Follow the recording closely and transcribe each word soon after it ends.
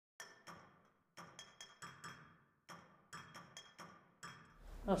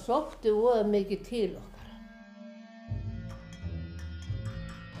Hann sótti voða mikið til okkar.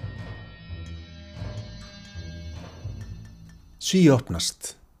 Sví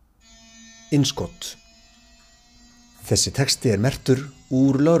opnast. Innskot. Þessi texti merktur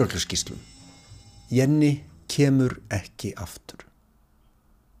úr lögregluskýrslum. Jenny kemur ekki aftur.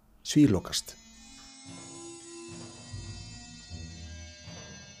 Sví lokast.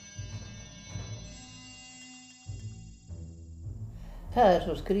 Það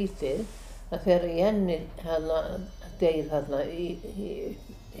svo skrítið að þegar Jenny deyr þarna í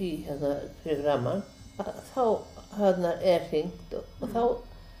fyrir framan, þá hringt og þá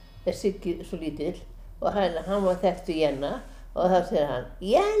Siggi svo lítill og hann var þekktur Jenna og þá segir hann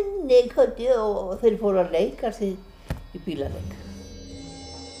Jenny, komdu, og þeir fóru að leika sig í bílaleik.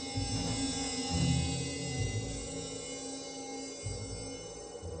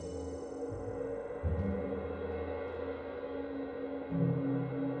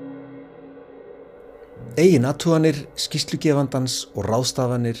 Eigin athuganir, skýrslugefandans og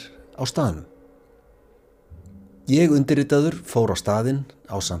ráðstafanir á staðnum. Ég undirritaður fór á staðinn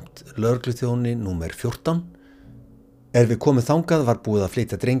ásamt lögregluþjóni númer 14. Við komum þangað var búið að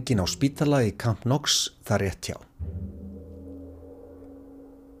flytja drenginn á spítala í Camp Knox þar rétt hjá.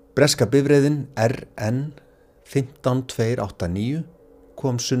 Breska bifreiðin RN 15289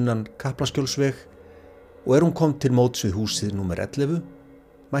 kom sunnan Kaplaskjólsveg og hún kom til móts við húsið númer 11,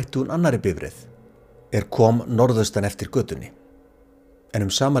 mætti hún annarri bifreið kom norðaustan eftir götunni. En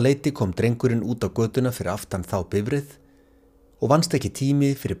sama leyti kom drengurinn út á götuna fyrir aftan þá bifreið og vannst ekki tími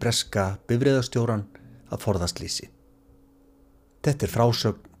fyrir breska bifreiðastjóran að forðast slísi. Þetta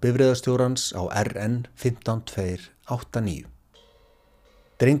frásögn bifreiðastjórans á RN 15289.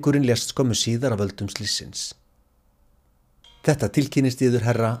 Drengurinn lést skömmu síðar af völdum slísins. Þetta tilkynnist yður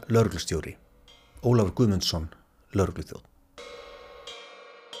herra lögreglustjóri, Ólafur Guðmundsson, lögregluþjónn.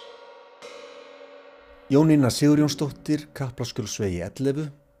 Jónína Sigurjónsdóttir, Kaplaskjólsvegi 11,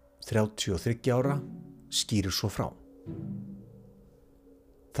 33 ára, skýrir svo frá.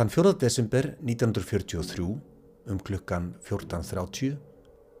 Þann 4. desember 1943, klukkan 14:30,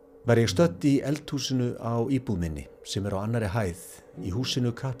 var ég stödd í eldhúsinu á íbúð minni sem á annarri hæð í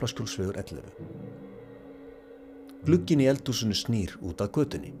húsinu Kaplaskjólsvegur 11. Glugginn í eldhúsinu snýr út að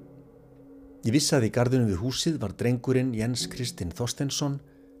götunni. Ég vissi að í garðinum við húsið var drengurinn Jens Kristinn Þorsteinsson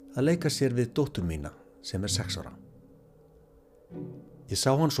að leika sér við dóttur mína sem 6 ára. Ég sá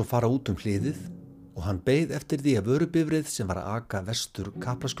hann svo fara út hliðið og hann beið eftir því að vörubifreið sem var að aka vestur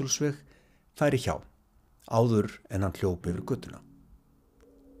Kaplaskjólsveg færi hjá, áður en hann hljóp yfir götuna.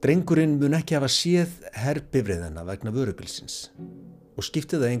 Drengurinn mun ekki hafa séð herbifreiðina vegna vörubilsins og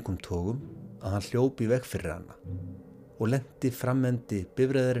skipti það engum togum að hann hljóp í veg fyrir hana og lenti framendi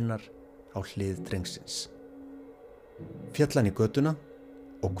bifreiðarinnar á hlið drengsins. Féll hann í götuna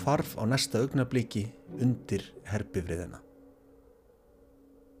og hvarf á næsta augnabliki undir herbifreiðina.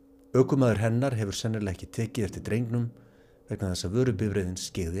 Ökumaður hennar hefur sennilega ekki tekið eftir drengnum vegna þess að vörubifreiðin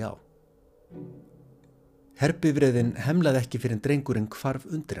skeygði á. Herbifreiðin hemlaði ekki fyrir en drengurinn hvarf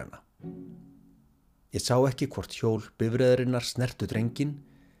undir hana. Ég sá ekki hvort hjól bifreiðarinnar snertu drenginn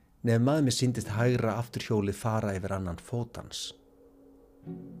nema mér sýndist hægra afturhjólið fara yfir annan fót hans.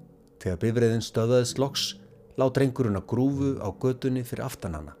 Þegar bifreiðin stöðvaðist loks lá drengurinn á grúfu á götunni fyrir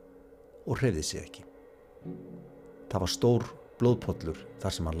aftan hana og hreyfði sig ekki. Það var stór blóðpollur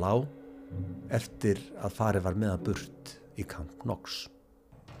þar sem hann lá eftir að farið var með hann burt í Camp Knox.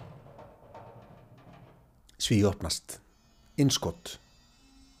 Sví opnast. Innskot.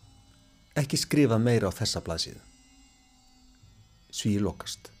 Ekki skrifa meira á þessa blaðsíðu. Sví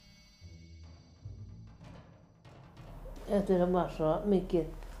lokast. Þetta var svo mikið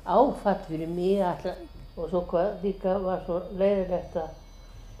áfall fyrir mig alltaf. Og svo hvað líka var svo leiðilegt að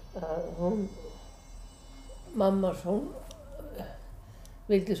mamma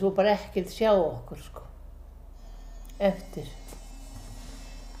vildi svo bara ekkert sjá okkur eftir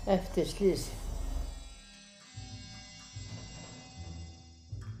slysið.